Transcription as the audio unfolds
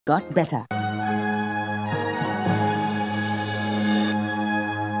got better.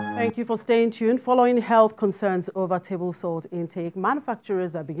 Thank you for staying tuned. Following health concerns over table salt intake,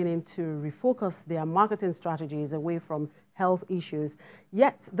 manufacturers are beginning to refocus their marketing strategies away from health issues.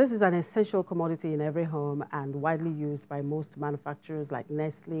 Yet, this is an essential commodity in every home and widely used by most manufacturers like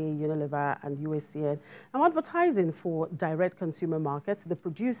Nestle, Unilever, and USCN. Now, advertising for direct consumer markets, the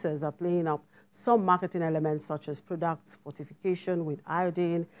producers are playing up some marketing elements such as products fortification with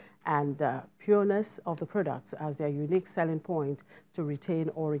iodine and pureness of the products as their unique selling point to retain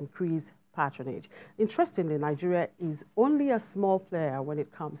or increase patronage. Interestingly, Nigeria is only a small player when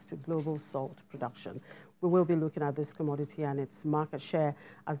it comes to global salt production. We will be looking at this commodity and its market share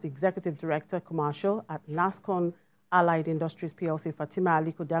as the Executive Director Commercial at NASCON Allied Industries PLC, Fatima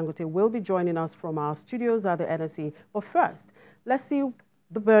Aliko Dangote, will be joining us from our studios at the NSE. But first, let's see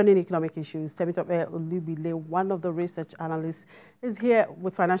the burning economic issues. Temitope Olubile, one of the research analysts, is here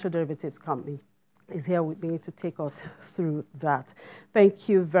with Financial Derivatives Company, is here with me to take us through that. Thank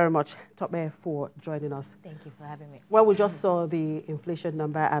you very much, Tope, for joining us. Thank you for having me. Well, we just saw the inflation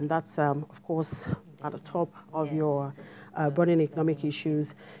number, and that's, of course, at the top of your burning economic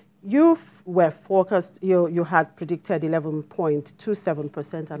issues. You were forecast, you had predicted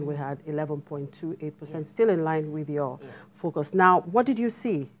 11.27%, and we had 11.28%, still in line with your focus. Now, what did you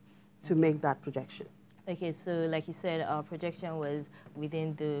see to make that projection? Okay, so like you said, our projection was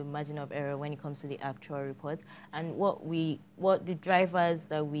within the margin of error when it comes to the actual reports. And what the drivers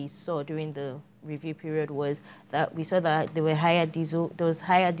that we saw during the review period was that we saw that there was higher diesel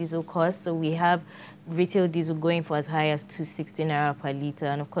costs. So we have retail diesel going for as high as 260 naira per liter,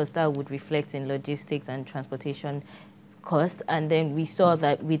 and of course that would reflect in logistics and transportation cost. And then we saw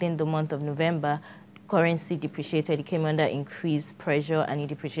that within the month of November, currency depreciated. It came under increased pressure and it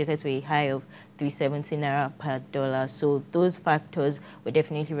depreciated to a high of 370 naira per dollar. So those factors were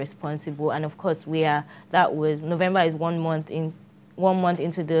definitely responsible. And of course, November is 1 month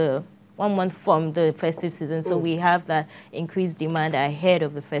from the festive season. So we have that increased demand ahead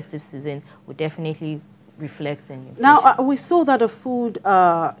of the festive season would definitely reflect in inflation. Now, we saw that the food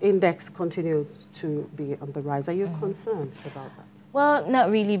index continues to be on the rise. Are you concerned about that? Well, not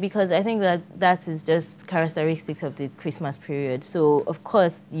really, because I think that is just characteristics of the Christmas period. So, of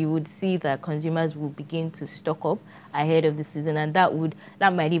course, you would see that consumers will begin to stock up ahead of the season, and that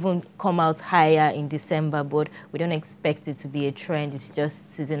might even come out higher in December, but we don't expect it to be a trend. It's just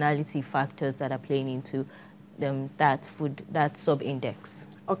seasonality factors that are playing into that sub-index.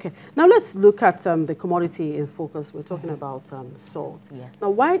 Okay. Now, let's look at the commodity in focus. We're talking about salt. Yes. Now,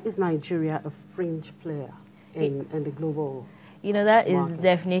 why is Nigeria a fringe player in the global that is market?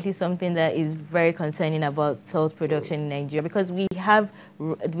 definitely something that is very concerning about salt production in Nigeria, because we have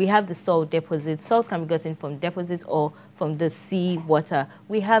the salt deposits. Salt can be gotten from deposits or from the sea water.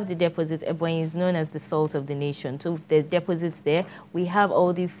 We have the deposits. Ebonyi is known as the salt of the nation. So the deposits there. We have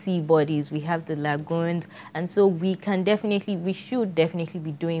all these sea bodies. We have the lagoons, and so we should definitely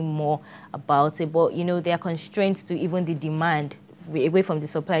be doing more about it. But there are constraints to even the demand. Away from the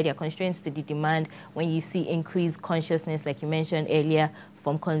supply, there are constraints to the demand when you see increased consciousness, like you mentioned earlier,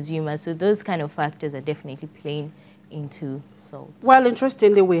 from consumers. So those kind of factors are definitely playing into salt. Well,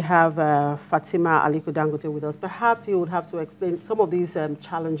 interestingly, we have Fatima Aliko Dangote with us. Perhaps he would have to explain some of these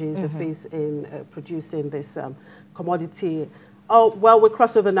challenges they face in producing this commodity. Oh, well, we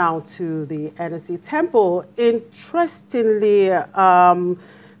cross over now to the NSE Temple. Interestingly,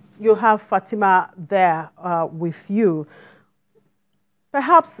 you have Fatima there with you.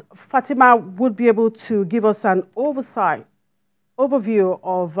 Perhaps Fatima would be able to give us an overview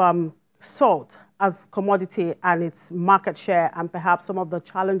of salt as commodity and its market share, and perhaps some of the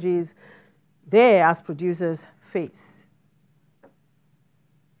challenges they as producers face.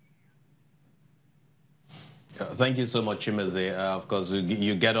 Thank you so much, Chimeze. Of course,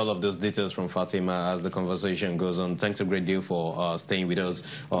 you get all of those details from Fatima as the conversation goes on. Thanks a great deal for staying with us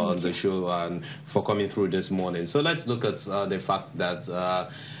on the show and for coming through this morning. So let's look at the fact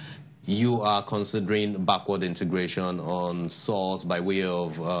that you are considering backward integration on salt by way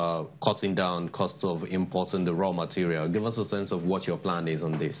of cutting down costs of importing the raw material. Give us a sense of what your plan is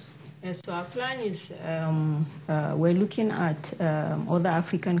on this. Yes, so our plan is we're looking at other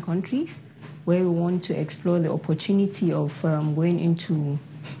African countries where we want to explore the opportunity of going into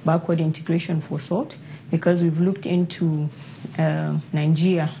backward integration for salt, because we've looked into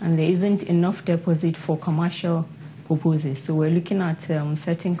Nigeria and there isn't enough deposit for commercial purposes. So we're looking at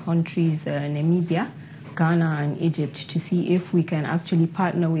certain countries, Namibia, Ghana and Egypt, to see if we can actually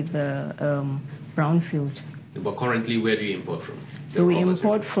partner with the brownfield. But currently, where do you import from? So we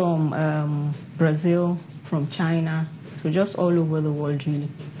import from Brazil, from China, So just all over the world, really.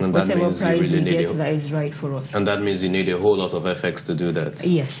 And that Whatever means you price really we need get, a- that is right for us. And that means you need a whole lot of FX to do that.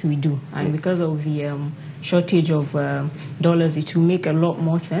 Yes, we do. And because of the shortage of dollars, it will make a lot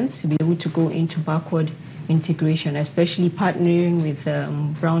more sense to be able to go into backward integration, especially partnering with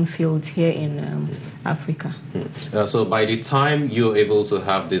brownfields here in Africa. So by the time you're able to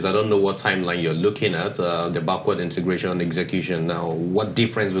have this, I don't know what timeline you're looking at, the backward integration execution now, what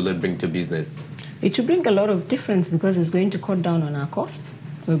difference will it bring to business? It will bring a lot of difference because it's going to cut down on our cost.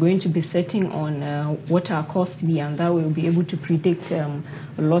 We're going to be setting on what our costs be, and that will be able to predict a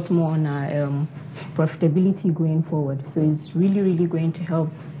lot more on our profitability going forward. So it's really, really going to help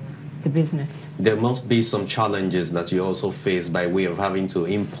the business. There must be some challenges that you also face by way of having to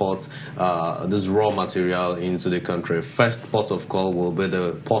import this raw material into the country. First port of call will be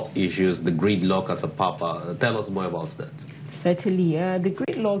the port issues, the gridlock at Apapa. Tell us more about that. Certainly, the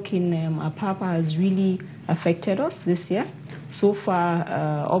gridlock in Apapa has really affected us this year. So far,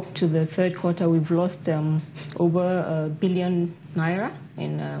 up to the third quarter, we've lost over R1 billion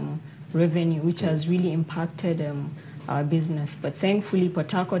in revenue, which has really impacted our business. But thankfully,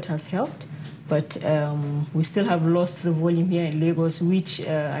 Port Harcourt has helped. But we still have lost the volume here in Lagos, which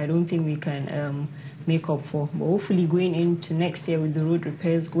I don't think we can make up for. But hopefully, going into next year with the road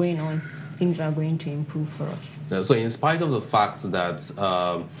repairs going on, things are going to improve for us. So in spite of the fact that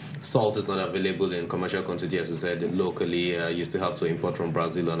salt is not available in commercial quantity, as you said, locally, you still have to import from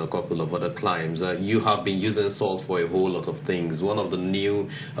Brazil and a couple of other climes. You have been using salt for a whole lot of things. One of the new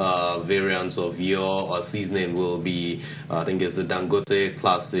variants of your seasoning will be, I think it's the Dangote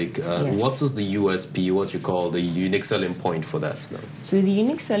Classic. Yes. What is the USP, what you call the unique selling point for that now? So the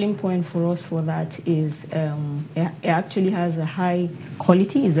unique selling point for us for that is it actually has a high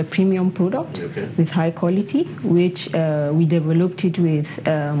quality, is a premium product. Okay. With high quality, which we developed it with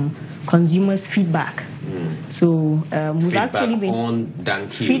consumers' feedback. So we've Feedback actually been on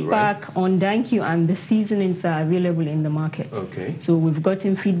Danku, feedback right? on Danku and the seasonings that are available in the market. Okay. So we've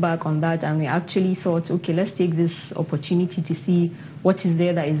gotten feedback on that, and we actually thought, okay, let's take this opportunity to see what is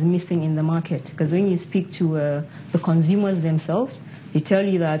there that is missing in the market. Because when you speak to the consumers themselves, they tell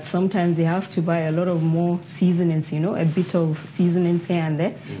you that sometimes they have to buy a lot of more seasonings, a bit of seasonings here and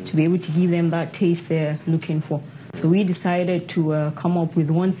there to be able to give them that taste they're looking for. So we decided to come up with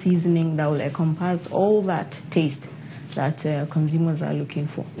one seasoning that will encompass all that taste that consumers are looking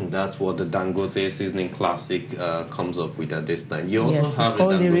for. And that's what the Dangote Seasoning Classic comes up with at this time. You also Yes, have it's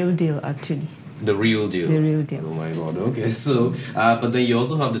called the Dangote- real deal, actually. The real deal. The real deal. Oh my God. Okay. So, but then you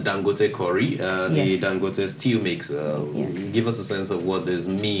also have the Dangote curry, the Yes. Dangote stew mix. Yes. Give us a sense of what this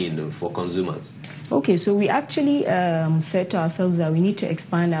mean for consumers. Okay, so we actually said to ourselves that we need to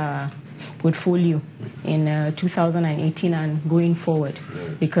expand our portfolio in 2018 and going forward,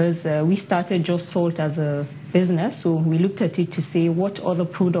 because we started just salt as a business. So we looked at it to say what other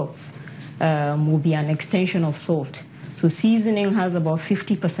products will be an extension of salt. So seasoning has about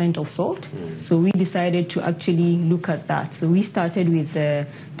 50% of salt. So we decided to actually look at that. So we started with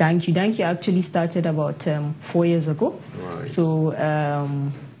Danku. Danku actually started about 4 years ago. Right.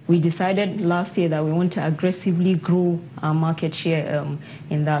 So we decided last year that we want to aggressively grow our market share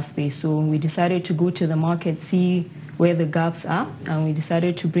in that space. So we decided to go to the market, see where the gaps are, and we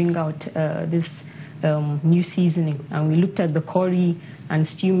decided to bring out this new seasoning. And we looked at the curry and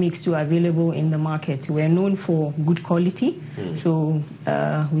stew mix too available in the market. We're known for good quality. So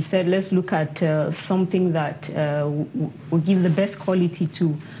we said, let's look at something that will give the best quality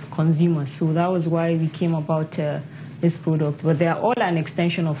to consumers. So that was why we came about this product. But they are all an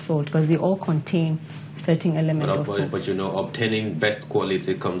extension of salt because they all contain certain elements of salt. But obtaining best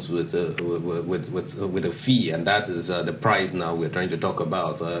quality comes with a fee, and that is the price now we're trying to talk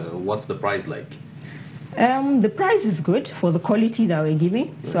about. What's the price like? The price is good for the quality that we're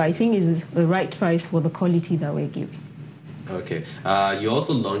giving. So I think it's the right price for the quality that we're giving. Okay. You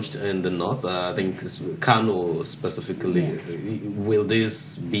also launched in the north, I think it's Kano specifically. Yes. Will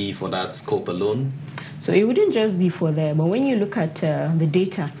this be for that scope alone? So it wouldn't just be for there, but when you look at the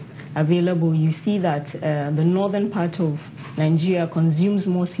data available, you see that the northern part of Nigeria consumes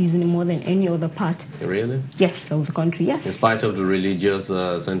more seasoning more than any other part. Really? Yes, of the country, yes. In spite of the religious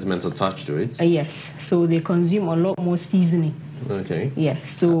sentiments attached to it? Yes, so they consume a lot more seasoning. Okay. Yes,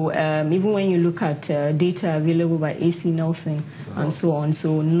 so even when you look at data available by AC Nelson and so on,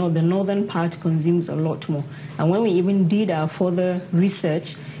 so the northern part consumes a lot more. And when we even did our further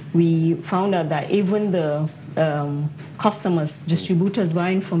research, we found out that even the customers, distributors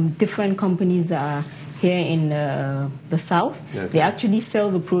buying from different companies that are here in the south, they actually sell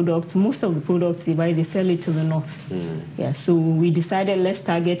the products. Most of the products they buy, they sell it to the north. Yeah, so we decided let's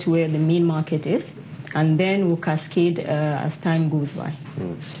target where the main market is. and then we'll cascade as time goes by.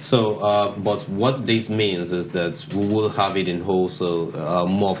 So, but what this means is that we will have it in wholesale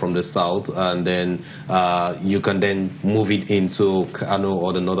more from the south, and then you can then move it into Kano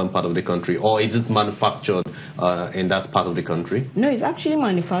or the northern part of the country, or is it manufactured in that part of the country? No, it's actually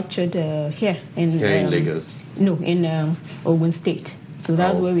manufactured here in Lagos. No, in Ogun State. So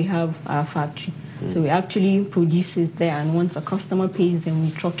that's where we have our factory. So we actually produce it there, and once a customer pays, then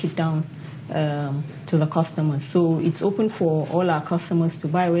we truck it down to the customers. So it's open for all our customers to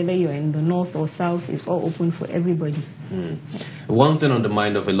buy, whether you're in the north or south. It's all open for everybody. Yes. One thing on the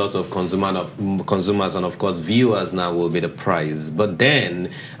mind of a lot of consumers and of course viewers now will be the price. But then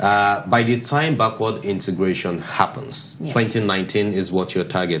by the time backward integration happens, yes. 2019 is what you're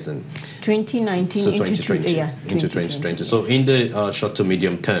targeting. 2019 so 2020 into 2020. Yes. So in the short to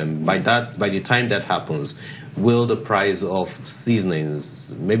medium term, by the time that happens, will the price of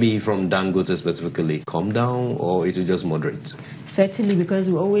seasonings, maybe from Dangote specifically, come down, or it will just moderate? Certainly, because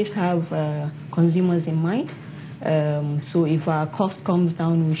we always have consumers in mind. So if our cost comes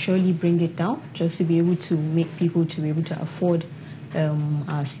down, we surely bring it down, just to be able to make people to be able to afford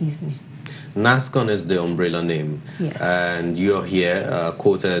our seasoning. NASCON is the umbrella name, yes. And you're here,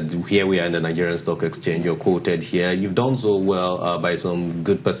 quoted, here we are in the Nigerian Stock Exchange, you're quoted here. You've done so well by some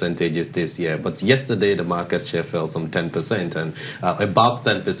good percentages this year, but yesterday the market share fell some 10%, and about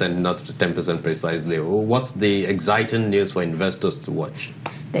 10%, not 10% precisely. What's the exciting news for investors to watch?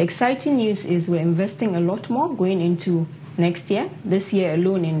 The exciting news is we're investing a lot more going into next year. This year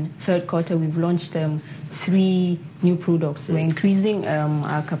alone, in third quarter, we've launched 3 new products. We're increasing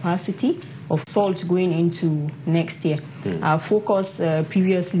our capacity of salt going into next year. Our focus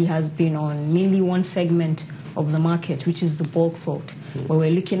previously has been on mainly one segment of the market, which is the bulk salt, where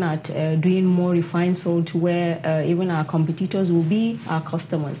we're looking at doing more refined salt, where even our competitors will be our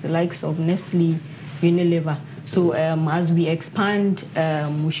customers, the likes of Nestle, Unilever. So as we expand,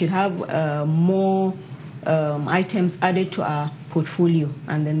 we should have more items added to our portfolio,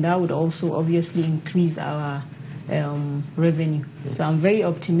 and then that would also obviously increase our revenue. So I'm very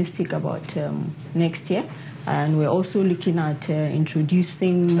optimistic about next year, and we're also looking at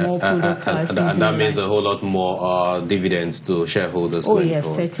introducing more products. And that means a whole lot more dividends to shareholders. Oh yes,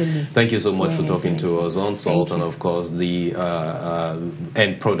 certainly. Thank you so much for talking to us on salt and of course the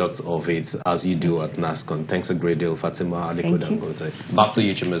end products of it, as you do at NASCON. Thanks a great deal, Fatima Aliko Dangote. Back to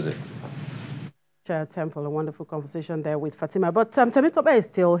you, Chimeze. Chair Temple, a wonderful conversation there with Fatima. But Temitope is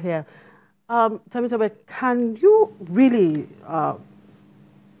still here. Temitope, can you really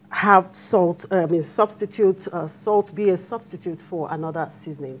have salt, substitute salt be a substitute for another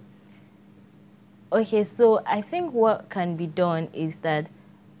seasoning? Okay, so I think what can be done is that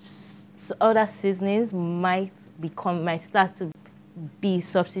other seasonings might start to be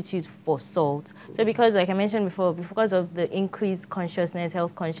substitute for salt. So because, like I mentioned before, because of the increased consciousness,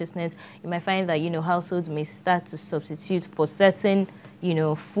 health consciousness, you might find that, households may start to substitute for certain,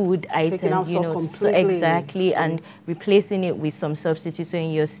 food items, so exactly, and replacing it with some substitutes. So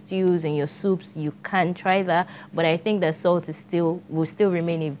in your stews and your soups, you can try that. But I think that salt will still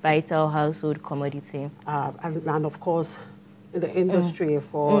remain a vital household commodity. And of course, in the industry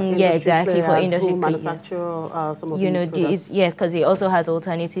for industry who manufacture some of these products. Because it also has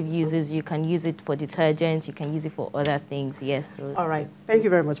alternative uses. You can use it for detergents. You can use it for other things. Yes. So. All right. Thank you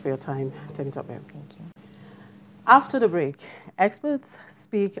very much for your time, Temitope. Thank you. After the break, experts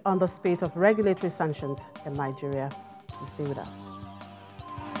speak on the spate of regulatory sanctions in Nigeria. Stay with us.